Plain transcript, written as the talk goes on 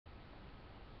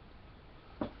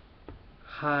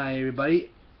Hi everybody,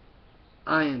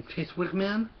 I am Chase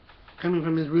Wickman, coming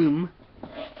from his room,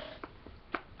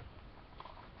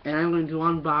 and I'm going to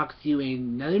unbox you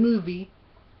another movie.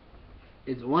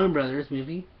 It's a Warner Brothers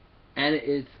movie, and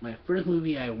it's my first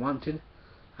movie I wanted.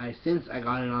 Since I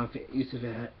got it on, used to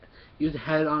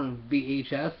have it on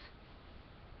VHS,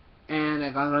 and I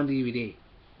got it on DVD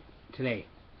today.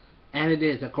 And it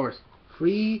is, of course,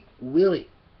 Free Willy.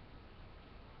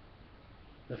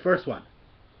 The first one.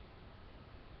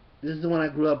 This is the one I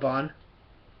grew up on.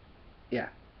 Yeah.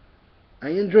 I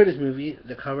enjoyed this movie.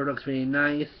 The cover looks really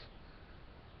nice.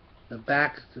 The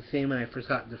back's the same when I first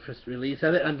got the first release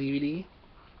of it on DVD.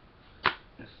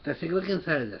 Let's take a look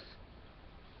inside of this.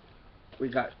 We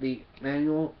got the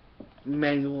manual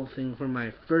thing for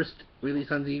my first release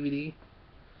on DVD.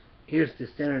 Here's the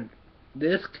standard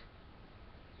disc.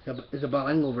 It's a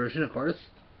bilingual version, of course.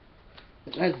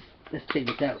 Let's take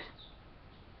this out.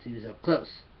 See this up close.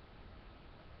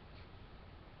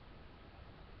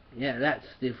 Yeah, that's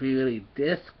the Free Willy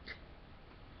disc.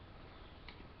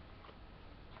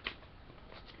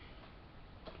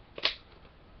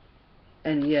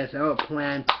 And yes, I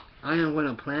am going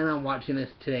to plan on watching this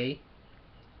today.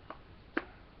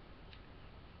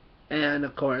 And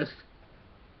of course,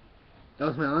 that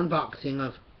was my unboxing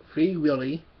of Free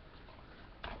Willy.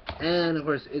 And of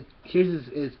course, here's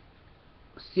his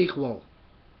sequel,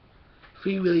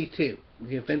 Free Willy 2,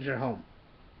 The Adventure Home.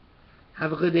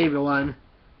 Have a good day, everyone.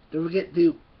 Don't forget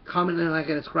to comment and like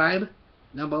and subscribe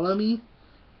down below me.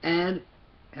 And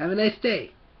have a nice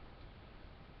day.